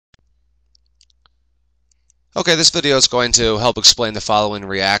Okay, this video is going to help explain the following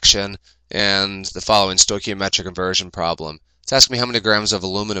reaction and the following stoichiometric conversion problem. It's asking me how many grams of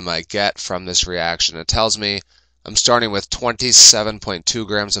aluminum I get from this reaction. It tells me I'm starting with 27.2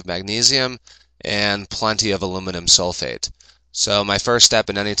 grams of magnesium and plenty of aluminum sulfate. So my first step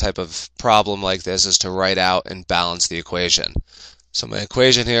in any type of problem like this is to write out and balance the equation. So my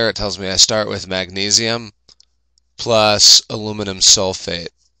equation here, it tells me I start with magnesium plus aluminum sulfate.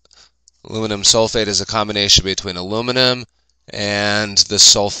 Aluminum sulfate is a combination between aluminum and the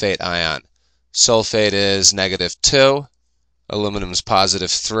sulfate ion. Sulfate is -2, aluminum is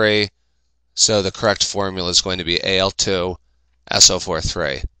 +3, so the correct formula is going to be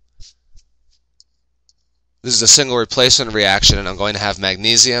Al2SO43. This is a single replacement reaction, and I'm going to have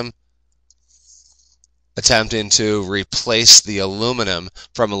magnesium attempting to replace the aluminum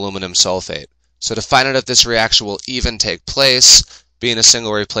from aluminum sulfate. So to find out if this reaction will even take place, being a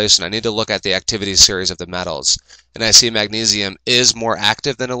single replacement, I need to look at the activity series of the metals. And I see magnesium is more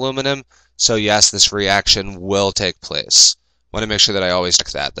active than aluminum, so yes, this reaction will take place. I want to make sure that I always check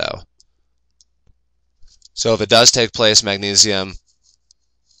that though. So if it does take place, magnesium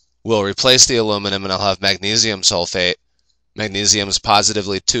will replace the aluminum and I'll have magnesium sulfate. Magnesium is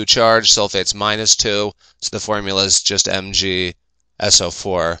positively 2 charged, sulfate's -2, so the formula is just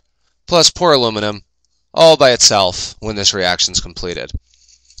MgSO4 plus poor aluminum all by itself when this reaction is completed.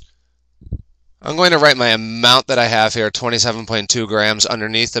 I'm going to write my amount that I have here, 27.2 grams,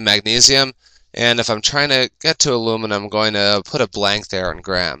 underneath the magnesium, and if I'm trying to get to aluminum, I'm going to put a blank there in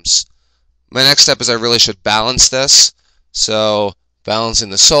grams. My next step is I really should balance this, so balancing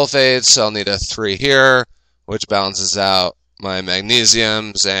the sulfates, I'll need a 3 here, which balances out my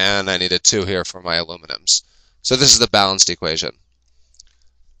magnesiums, and I need a 2 here for my aluminums. So this is the balanced equation.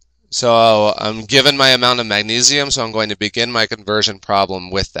 So I'm given my amount of magnesium, so I'm going to begin my conversion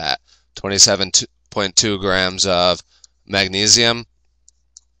problem with that. 27.2 grams of magnesium.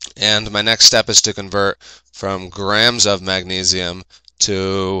 And my next step is to convert from grams of magnesium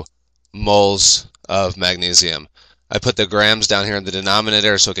to moles of magnesium. I put the grams down here in the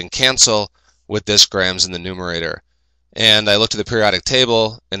denominator so it can cancel with this grams in the numerator. And I looked at the periodic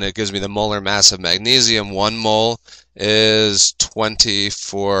table, and it gives me the molar mass of magnesium. 1 mole is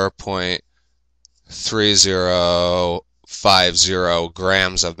 24.3050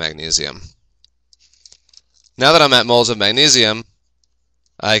 grams of magnesium. Now that I'm at moles of magnesium,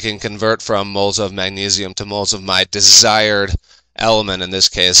 I can convert from moles of magnesium to moles of my desired element, in this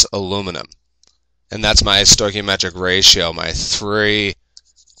case, aluminum. And that's my stoichiometric ratio, my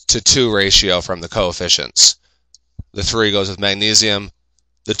 3:2 ratio from the coefficients. The 3 goes with magnesium,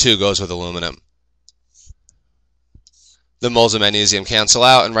 the 2 goes with aluminum. The moles of magnesium cancel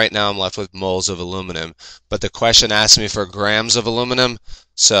out, and right now I'm left with moles of aluminum. But the question asks me for grams of aluminum,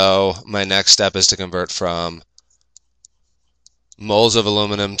 so my next step is to convert from moles of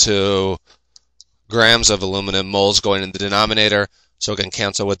aluminum to grams of aluminum, moles going in the denominator, so it can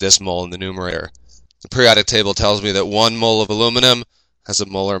cancel with this mole in the numerator. The periodic table tells me that 1 mole of aluminum has a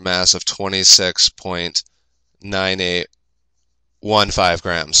molar mass of 26.9815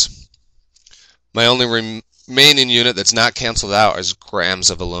 grams. My only remaining unit that's not canceled out is grams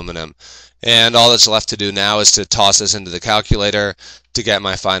of aluminum. And all that's left to do now is to toss this into the calculator to get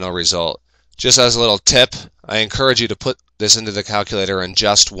my final result. Just as a little tip, I encourage you to put this into the calculator in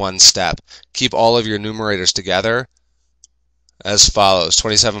just one step. Keep all of your numerators together as follows.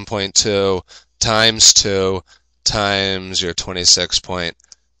 27.2 times 2 times your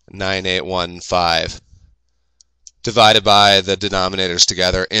 26.9815 divided by the denominators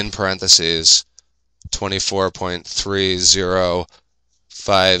together in parentheses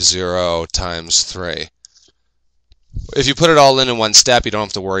 24.3050 times 3. If you put it all in one step, you don't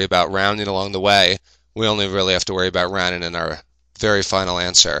have to worry about rounding along the way. We only really have to worry about rounding in our very final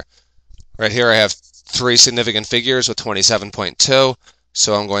answer. Right here I have 3 significant figures with 27.2,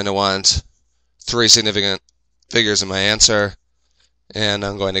 so I'm going to want 3 significant figures in my answer, and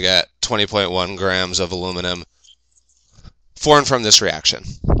I'm going to get 20.1 grams of aluminum for and from this reaction.